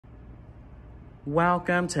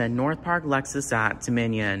Welcome to North Park Lexus at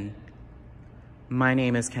Dominion. My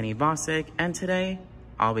name is Kenny Bosick, and today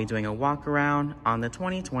I'll be doing a walk around on the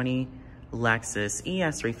 2020 Lexus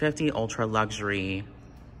ES350 Ultra Luxury.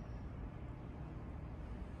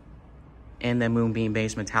 In the moonbeam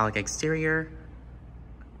beige metallic exterior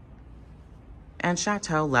and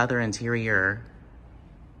chateau leather interior.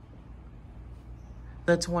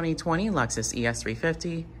 The 2020 Lexus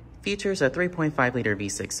ES350 features a 3.5-liter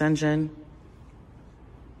V6 engine,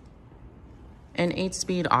 an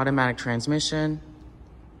 8-speed automatic transmission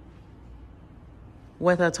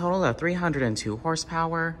with a total of 302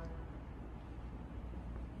 horsepower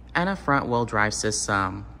and a front-wheel drive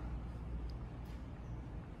system.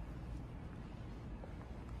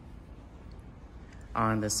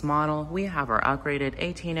 On this model, we have our upgraded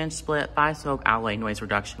 18-inch split 5-spoke alloy noise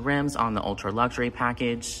reduction rims on the Ultra Luxury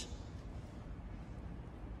package.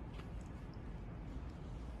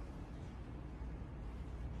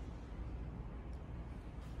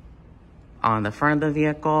 On the front of the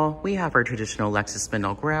vehicle, we have our traditional Lexus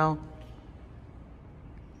spindle grille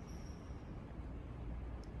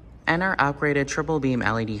and our upgraded triple beam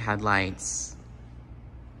LED headlights.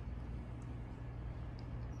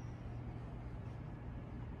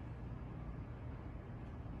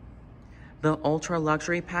 The Ultra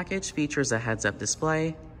Luxury package features a heads-up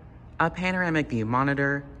display, a panoramic view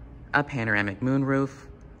monitor, a panoramic moonroof,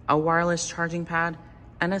 a wireless charging pad,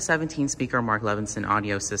 and a 17-speaker Mark Levinson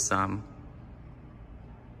audio system.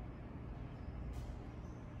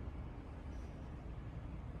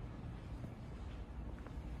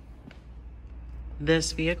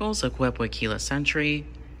 This vehicle is equipped with keyless entry.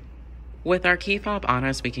 With our key fob on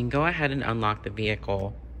us, we can go ahead and unlock the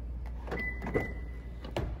vehicle.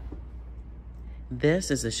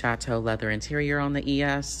 This is the chateau leather interior on the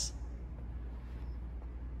ES.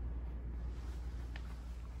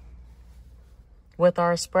 With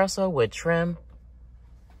our espresso wood trim,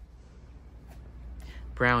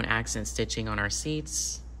 brown accent stitching on our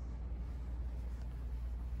seats,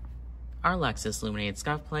 our Lexus illuminated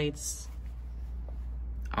scuff plates,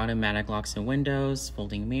 automatic locks and windows,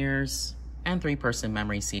 folding mirrors, and 3-person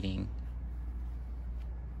memory seating.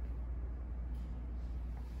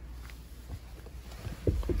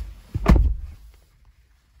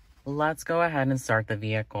 Let's go ahead and start the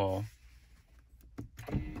vehicle.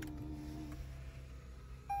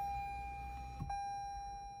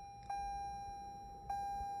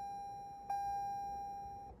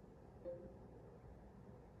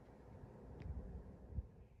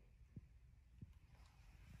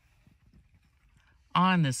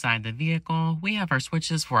 On this side of the vehicle, we have our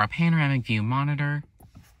switches for a panoramic view monitor.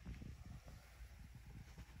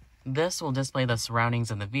 This will display the surroundings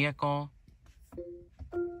of the vehicle,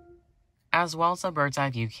 as well as a bird's eye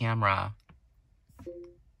view camera.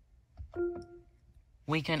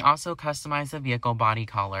 We can also customize the vehicle body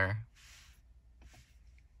color.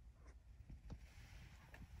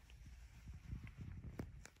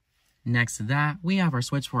 Next to that, we have our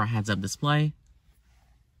switch for a heads-up display.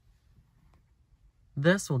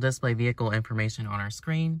 This will display vehicle information on our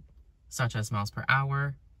screen, such as miles per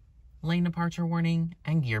hour, lane departure warning,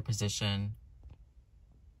 and gear position.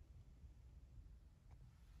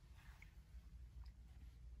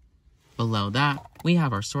 Below that, we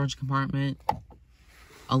have our storage compartment,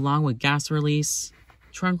 along with gas release,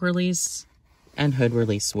 trunk release, and hood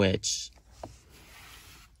release switch.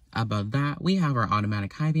 Above that, we have our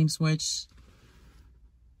automatic high beam switch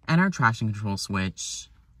and our traction control switch.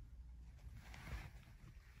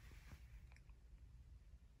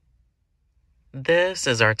 This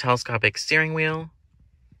is our telescopic steering wheel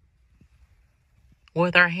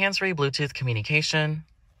with our hands-free Bluetooth communication,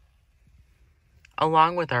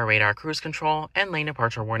 along with our radar cruise control and lane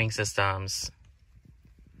departure warning systems.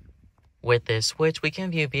 With this switch, we can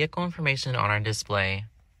view vehicle information on our display.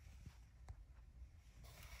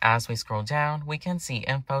 As we scroll down, we can see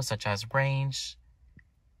info such as range,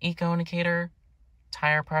 eco indicator,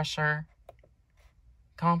 tire pressure,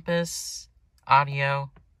 compass,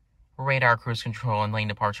 audio, radar cruise control and lane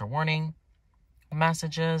departure warning,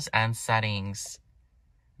 messages, and settings.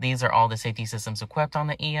 These are all the safety systems equipped on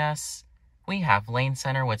the ES. We have lane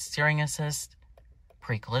center with steering assist,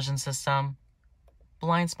 pre-collision system,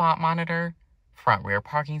 blind spot monitor, front rear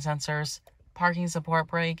parking sensors, parking support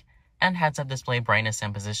brake, and heads-up display brightness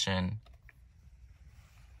and position.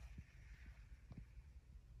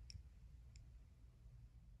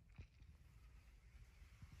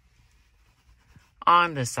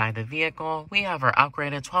 On this side of the vehicle, we have our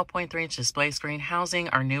upgraded 12.3-inch display screen housing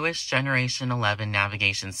our newest Generation 11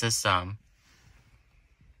 navigation system.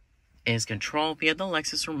 It is controlled via the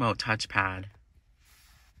Lexus remote touchpad.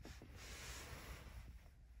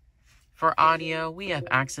 For audio, we have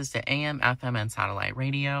access to AM, FM, and satellite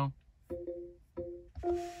radio,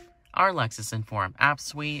 our Lexus Inform app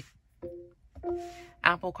suite,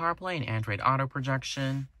 Apple CarPlay and Android Auto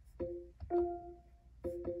projection,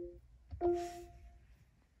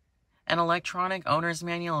 an electronic owner's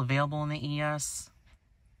manual available in the ES,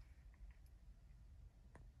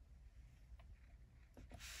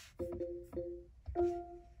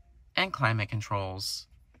 and climate controls.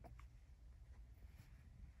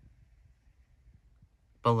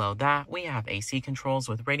 Below that, we have AC controls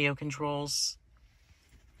with radio controls,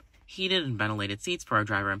 heated and ventilated seats for our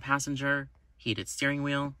driver and passenger, heated steering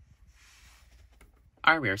wheel,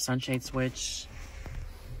 our rear sunshade switch,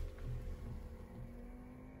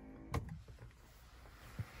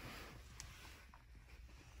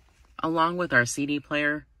 along with our CD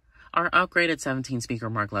player, our upgraded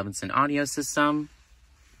 17-speaker Mark Levinson audio system,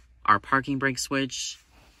 our parking brake switch.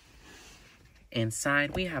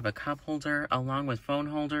 Inside, we have a cup holder along with phone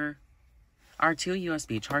holder, our 2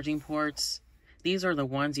 USB charging ports. These are the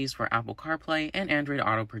ones used for Apple CarPlay and Android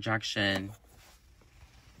Auto projection.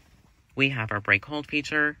 We have our brake hold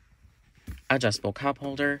feature, adjustable cup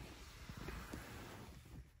holder,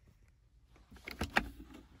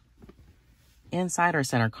 inside our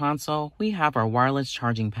center console, we have our wireless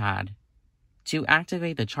charging pad. To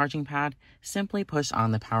activate the charging pad, simply push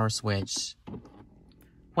on the power switch.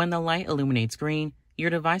 When the light illuminates green, your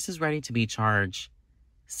device is ready to be charged.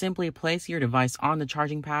 Simply place your device on the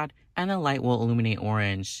charging pad and the light will illuminate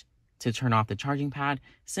orange. To turn off the charging pad,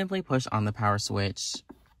 simply push on the power switch.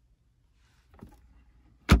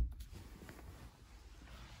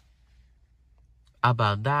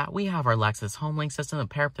 Above that, we have our Lexus HomeLink system to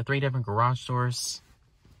pair up to 3 different garage doors,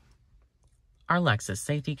 our Lexus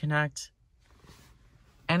Safety Connect,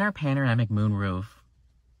 and our panoramic moonroof.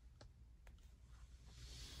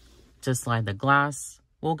 To slide the glass,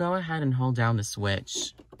 we'll go ahead and hold down the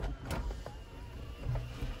switch.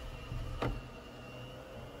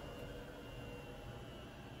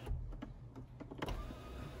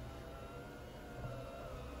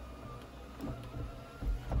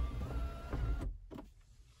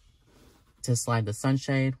 To slide the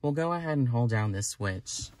sunshade, we'll go ahead and hold down this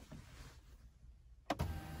switch.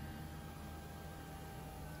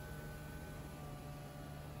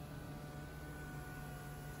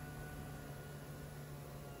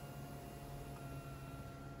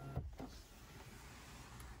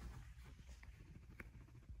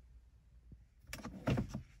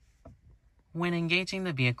 When engaging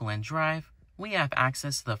the vehicle in drive, we have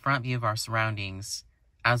access to the front view of our surroundings,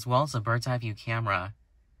 as well as a bird's eye view camera.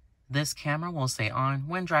 This camera will stay on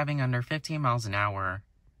when driving under 15 miles an hour.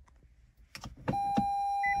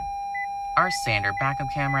 Our standard backup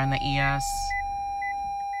camera in the ES,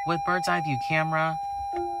 with bird's eye view camera,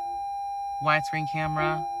 widescreen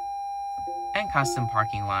camera, and custom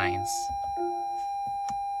parking lines.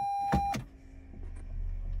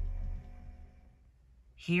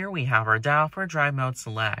 Here we have our dial for drive mode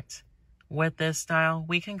select. With this dial,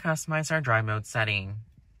 we can customize our drive mode setting.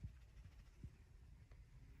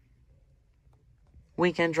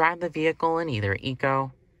 We can drive the vehicle in either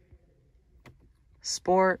Eco,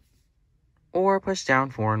 Sport, or push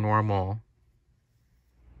down for normal.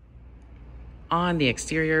 On the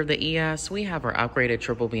exterior of the ES, we have our upgraded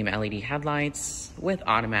triple beam LED headlights with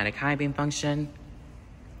automatic high beam function,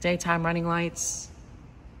 daytime running lights,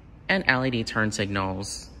 and LED turn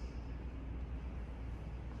signals.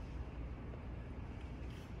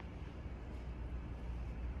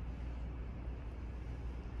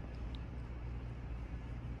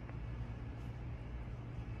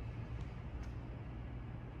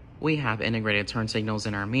 We have integrated turn signals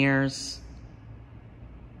in our mirrors.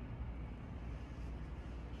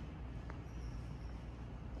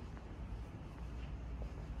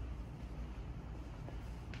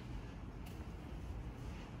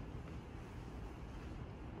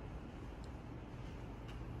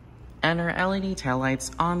 And our LED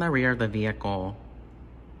taillights on the rear of the vehicle.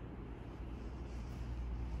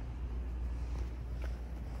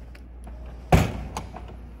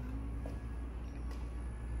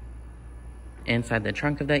 Inside the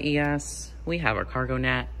trunk of the ES, we have our cargo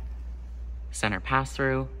net, center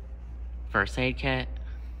pass-through, first aid kit,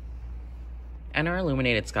 and our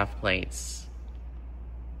illuminated scuff plates.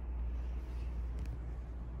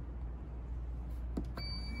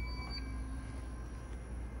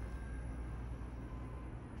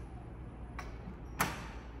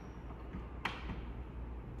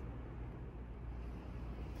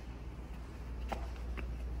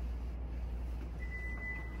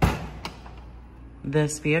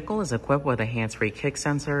 This vehicle is equipped with a hands-free kick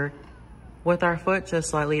sensor, With our foot just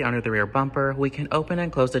slightly under the rear bumper, we can open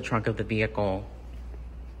and close the trunk of the vehicle.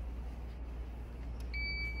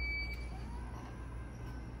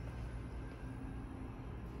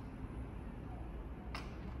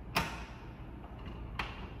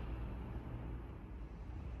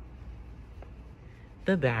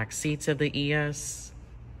 The back seats of the ES.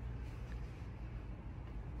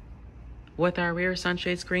 With our rear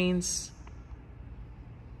sunshade screens.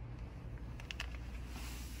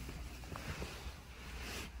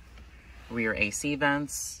 Rear AC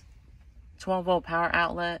vents, 12-volt power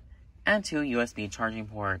outlet, and 2 USB charging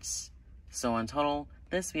ports. So in total,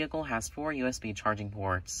 this vehicle has 4 USB charging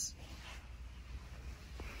ports.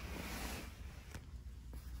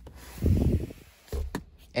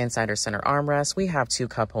 Inside our center armrest, we have 2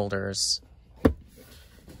 cup holders.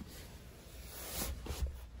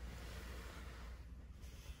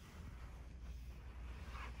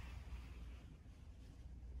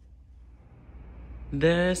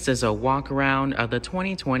 This is a walkaround of the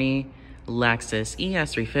 2020 Lexus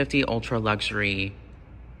ES350 Ultra Luxury.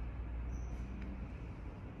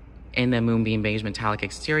 In the moonbeam beige metallic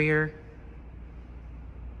exterior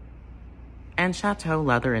and chateau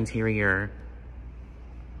leather interior.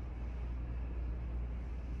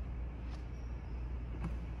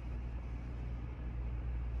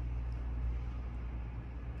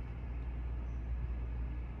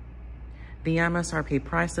 The MSRP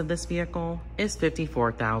price of this vehicle is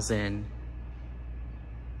 $54,000.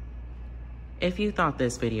 If you thought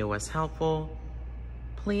this video was helpful,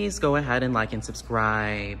 please go ahead and like and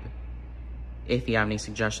subscribe. If you have any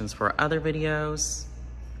suggestions for other videos,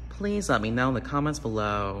 please let me know in the comments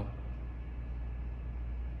below.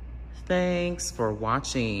 Thanks for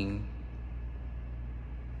watching.